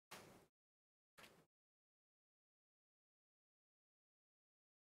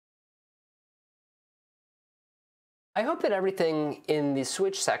I hope that everything in the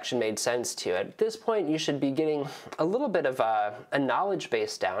switch section made sense to you. At this point, you should be getting a little bit of a knowledge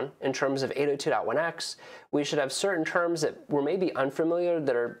base down in terms of 802.1x. We should have certain terms that were maybe unfamiliar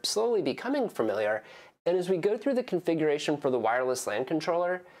that are slowly becoming familiar. And as we go through the configuration for the wireless LAN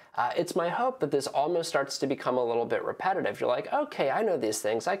controller, it's my hope that this almost starts to become a little bit repetitive. You're like, okay, I know these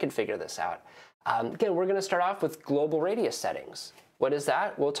things. I can figure this out. Again, we're going to start off with global radius settings. What is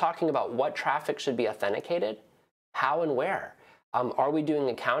that? Well, talking about what traffic should be authenticated, how and where. Are we doing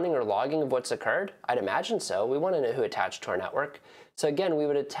accounting or logging of what's occurred? I'd imagine so. We want to know who attached to our network. So again, we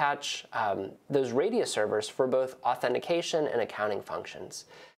would attach those radius servers for both authentication and accounting functions.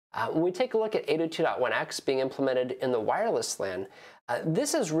 When we take a look at 802.1x being implemented in the wireless LAN,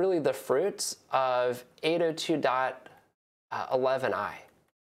 this is really the fruits of 802.11i.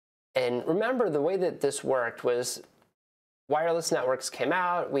 And remember, the way that this worked was wireless networks came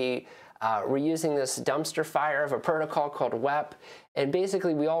out. We were using this dumpster fire of a protocol called WEP. And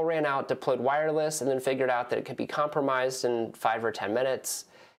basically, we all ran out, deployed wireless, and then figured out that it could be compromised in 5 or 10 minutes.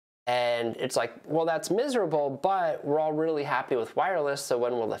 And it's like, well, that's miserable, but we're all really happy with wireless, so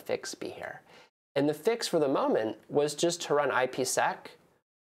when will the fix be here? And the fix for the moment was just to run IPsec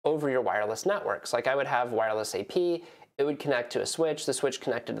over your wireless networks. Like I would have wireless AP, it would connect to a switch, the switch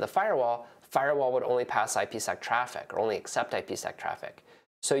connected to the firewall would only pass IPsec traffic or only accept IPsec traffic.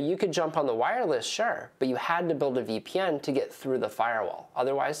 So you could jump on the wireless, sure, but you had to build a VPN to get through the firewall.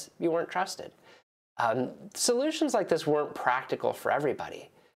 Otherwise, you weren't trusted. Solutions like this weren't practical for everybody.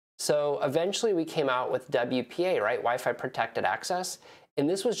 So eventually we came out with WPA, right? Wi-Fi Protected Access. And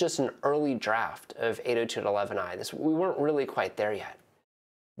this was just an early draft of 802.11i. We weren't really quite there yet.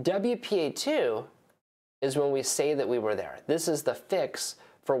 WPA2 is when we say that we were there. This is the fix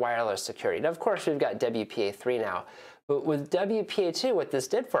for wireless security. Now, of course, we've got WPA3 now. But with WPA2, what this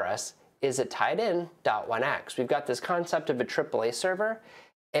did for us is it tied in .1x. We've got this concept of a AAA server.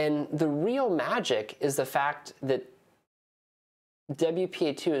 And the real magic is the fact that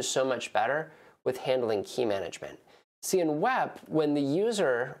WPA2 is so much better with handling key management. See, in WEP, when the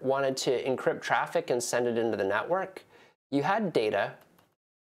user wanted to encrypt traffic and send it into the network, you had data,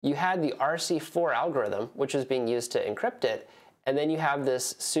 you had the RC4 algorithm, which is being used to encrypt it, and then you have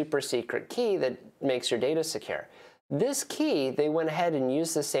this super secret key that makes your data secure. This key, they went ahead and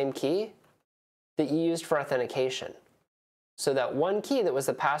used the same key that you used for authentication. So that one key that was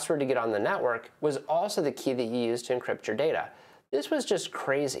the password to get on the network was also the key that you used to encrypt your data. This was just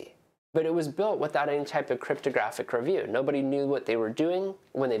crazy, but it was built without any type of cryptographic review. Nobody knew what they were doing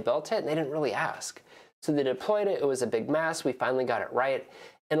when they built it, and they didn't really ask. So they deployed it. It was a big mess. We finally got it right.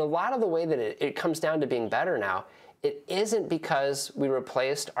 And a lot of the way that it comes down to being better now, it isn't because we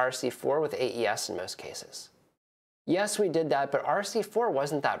replaced RC4 with AES in most cases. Yes, we did that, but RC4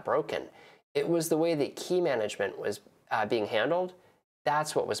 wasn't that broken. It was the way that key management was being handled.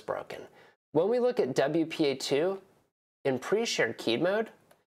 That's what was broken. When we look at WPA2 in pre-shared keyed mode,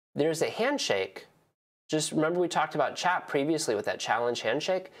 there's a handshake. Just remember we talked about chat previously with that challenge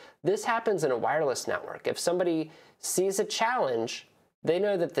handshake. This happens in a wireless network. If somebody sees a challenge, they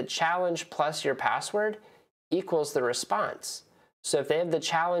know that the challenge plus your password equals the response. So if they have the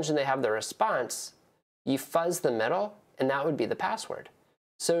challenge and they have the response, you fuzz the middle, and that would be the password.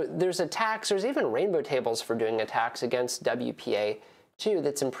 So there's attacks, there's even rainbow tables for doing attacks against WPA2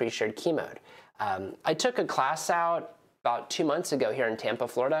 that's in pre-shared key mode. I took a class out about 2 months ago here in Tampa,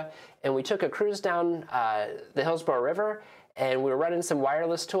 Florida, and we took a cruise down the Hillsborough River, and we were running some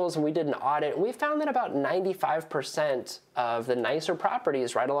wireless tools, and we did an audit, and we found that about 95% of the nicer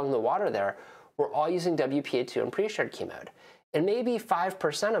properties right along the water there were all using WPA2 in pre-shared key mode. And maybe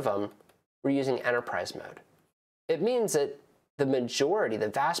 5% of them were using enterprise mode. It means that the majority, the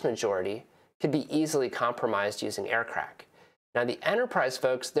vast majority, could be easily compromised using aircrack. Now, the enterprise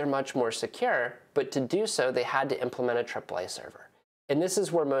folks, they're much more secure, but to do so, they had to implement a AAA server. And this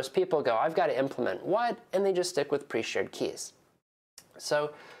is where most people go, I've got to implement what? And they just stick with pre-shared keys.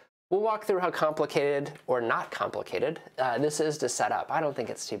 So we'll walk through how complicated or not complicated this is to set up. I don't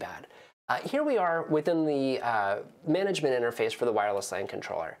think it's too bad. Here we are within the management interface for the wireless LAN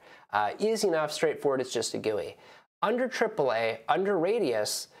controller. Easy enough, straightforward, it's just a GUI. Under AAA, under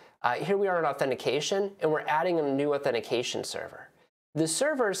Radius, here we are in authentication, and we're adding a new authentication server. The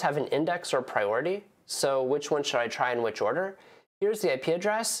servers have an index or priority, so which one should I try in which order? Here's the IP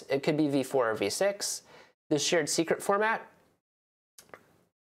address. It could be v4 or v6. The shared secret format,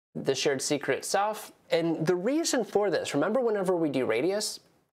 the shared secret itself. And the reason for this, remember whenever we do Radius,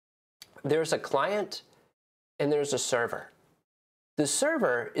 there's a client and there's a server. The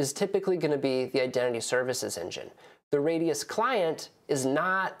server is typically going to be the identity services engine. The Radius client is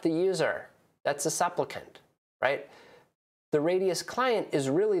not the user. That's a supplicant. right? The radius client is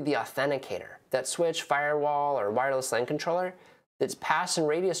really the authenticator, that switch, firewall, or wireless LAN controller that's passing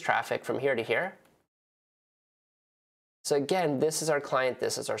radius traffic from here to here. So again, this is our client,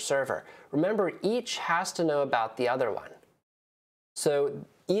 this is our server. Remember, each has to know about the other one. So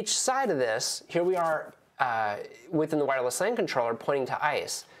each side of this, here we are within the wireless LAN controller pointing to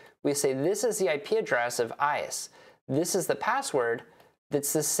ICE. We say this is the IP address of ICE. This is the password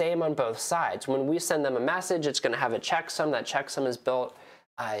that's the same on both sides. When we send them a message, it's going to have a checksum. That checksum is built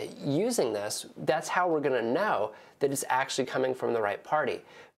using this. That's how we're going to know that it's actually coming from the right party.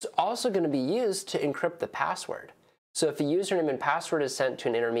 It's also going to be used to encrypt the password. So if a username and password is sent to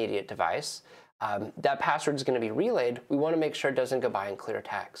an intermediate device, that password is going to be relayed. We want to make sure it doesn't go by in clear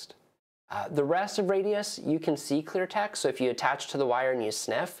text. The rest of radius, you can see clear text. So if you attach to the wire and you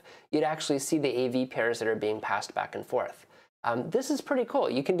sniff, you'd actually see the AV pairs that are being passed back and forth. This is pretty cool.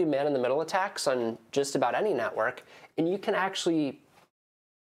 You can do man-in-the-middle attacks on just about any network, and you can actually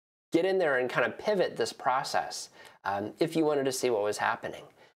get in there and kind of pivot this process if you wanted to see what was happening.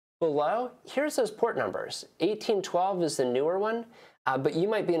 Below, here's those port numbers. 1812 is the newer one, but you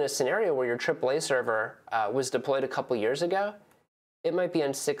might be in a scenario where your AAA server was deployed a couple years ago. It might be on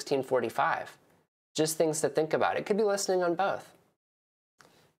 1645. Just things to think about. It could be listening on both.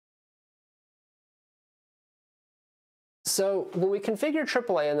 So when we configure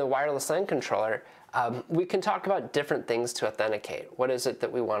AAA in the wireless LAN controller, we can talk about different things to authenticate. What is it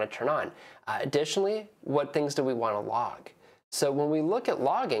that we want to turn on? Additionally, what things do we want to log? So when we look at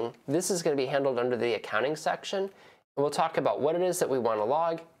logging, this is going to be handled under the accounting section. And we'll talk about what it is that we want to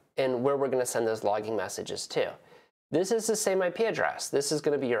log and where we're going to send those logging messages to. This is the same IP address. This is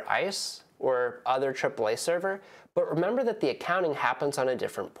going to be your ICE or other AAA server. But remember that the accounting happens on a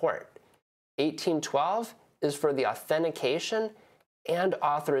different port. 1812 is for the authentication and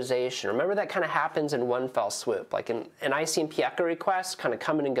authorization. Remember, that kind of happens in one fell swoop, like an ICMP echo request kind of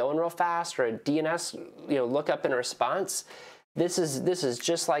coming and going real fast, or a DNS lookup and response. This is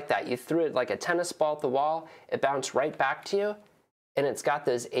just like that. You threw it like a tennis ball at the wall, it bounced right back to you, and it's got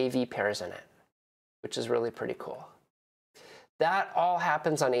those AV pairs in it, which is really pretty cool. That all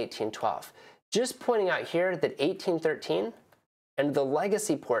happens on 1812. Just pointing out here that 1813 and the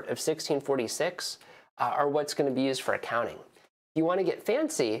legacy port of 1646 are what's going to be used for accounting. If you want to get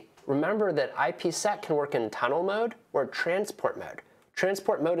fancy, remember that IPsec can work in tunnel mode or transport mode.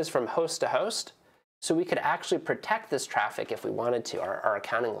 Transport mode is from host to host, so we could actually protect this traffic if we wanted to, our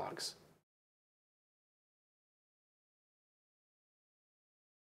accounting logs.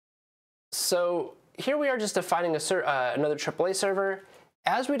 So here we are just defining another AAA server.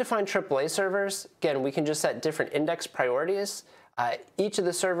 As we define AAA servers, again, we can just set different index priorities. Each of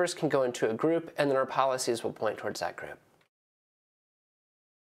the servers can go into a group, and then our policies will point towards that group.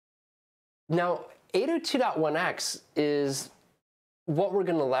 Now, 802.1x is what we're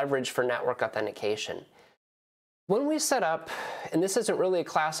going to leverage for network authentication. When we set up, and this isn't really a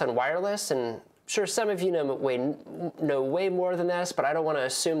class on wireless, and sure, some of you know way more than this, but I don't want to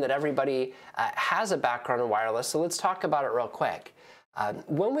assume that everybody has a background in wireless, so let's talk about it real quick.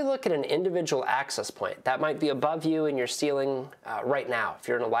 When we look at an individual access point, that might be above you in your ceiling right now, if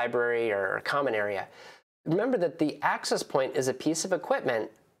you're in a library or a common area. Remember that the access point is a piece of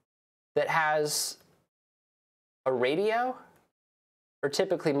equipment that has a radio, or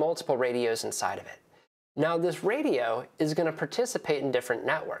typically multiple radios inside of it. Now, this radio is going to participate in different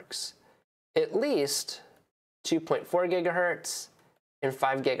networks, at least 2.4 gigahertz and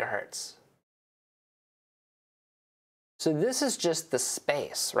 5 gigahertz. So this is just the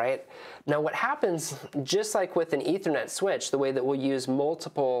space, right? Now what happens, just like with an Ethernet switch, the way that we'll use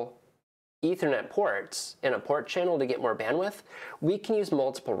multiple Ethernet ports in a port channel to get more bandwidth, we can use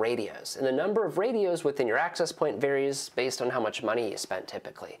multiple radios. And the number of radios within your access point varies based on how much money you spent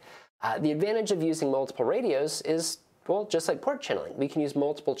typically. The advantage of using multiple radios is, well, just like port channeling. We can use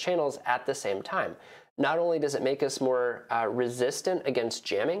multiple channels at the same time. Not only does it make us more resistant against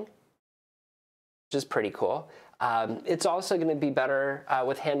jamming, which is pretty cool, it's also going to be better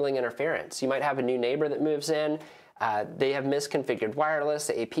with handling interference. You might have a new neighbor that moves in. They have misconfigured wireless.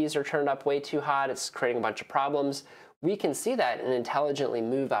 The APs are turned up way too hot. It's creating a bunch of problems. We can see that and intelligently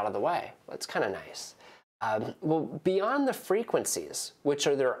move out of the way. That's kind of nice. Well, beyond the frequencies, which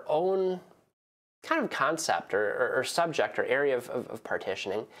are their own kind of concept or subject or area of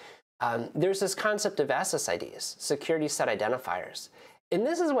partitioning, there's this concept of SSIDs, security set identifiers. And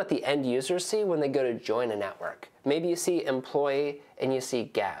this is what the end users see when they go to join a network. Maybe you see employee and you see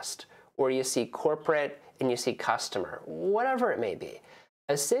guest, or you see corporate and you see customer, whatever it may be.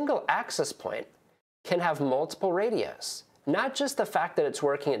 A single access point can have multiple radios. Not just the fact that it's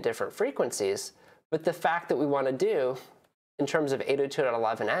working at different frequencies, but the fact that we want to do, in terms of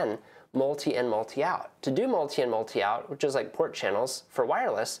 802.11n, multi-in, multi-out. To do multi-in, multi-out, which is like port channels for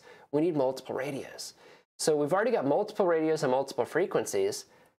wireless, we need multiple radios. So we've already got multiple radios and multiple frequencies,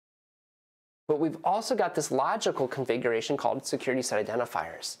 but we've also got this logical configuration called security set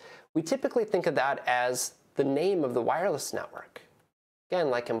identifiers. We typically think of that as the name of the wireless network, again,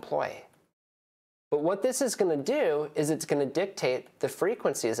 like employee. But what this is going to do is it's going to dictate the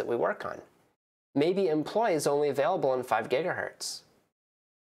frequencies that we work on. Maybe employee is only available in 5 gigahertz.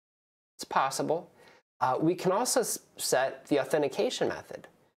 It's possible. We can also set the authentication method.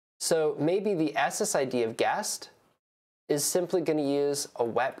 So maybe the SSID of guest is simply going to use a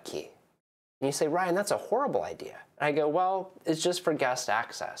web key. And you say, Ryan, that's a horrible idea. And I go, well, it's just for guest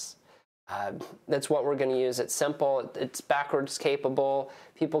access. That's what we're going to use. It's simple. It's backwards capable.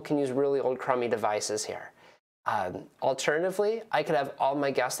 People can use really old crummy devices here. Alternatively, I could have all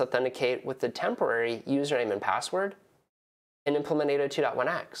my guests authenticate with the temporary username and password and implement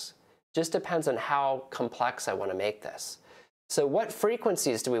 802.1x. Just depends on how complex I want to make this. So what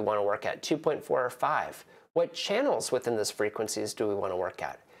frequencies do we want to work at, 2.4 or 5? What channels within those frequencies do we want to work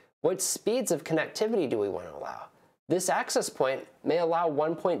at? What speeds of connectivity do we want to allow? This access point may allow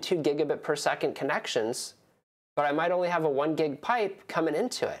 1.2 gigabit per second connections, but I might only have a 1 gig pipe coming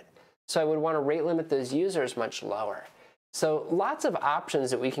into it. So I would want to rate limit those users much lower. So lots of options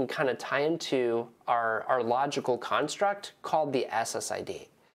that we can kind of tie into our logical construct called the SSID.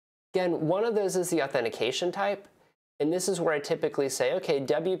 Again, one of those is the authentication type. And this is where I typically say, OK,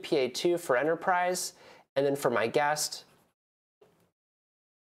 WPA2 for enterprise, and then for my guest,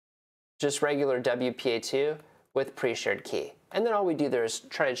 just regular WPA2 with pre-shared key. And then all we do there is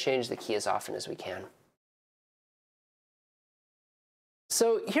try to change the key as often as we can.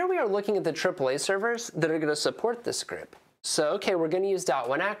 So here we are looking at the AAA servers that are going to support this group. So OK, we're going to use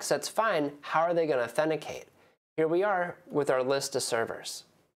 .1x. That's fine. How are they going to authenticate? Here we are with our list of servers.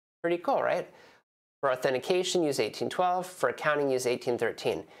 Pretty cool, right? For authentication, use 1812. For accounting, use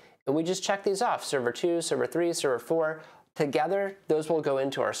 1813. And we just check these off. Server 2, server 3, server 4. Together, those will go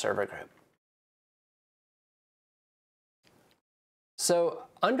into our server group. So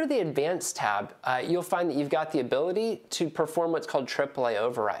under the Advanced tab, you'll find that you've got the ability to perform what's called AAA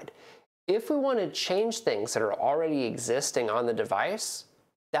override. If we want to change things that are already existing on the device,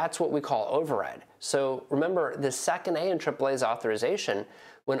 that's what we call override. So remember, the second A in AAA's authorization,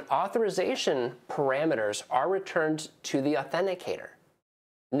 when authorization parameters are returned to the authenticator,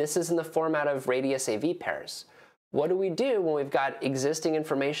 and this is in the format of radius AV pairs, what do we do when we've got existing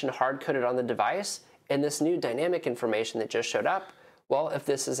information hard-coded on the device and this new dynamic information that just showed up? Well, if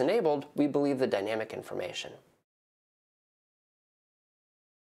this is enabled, we believe the dynamic information.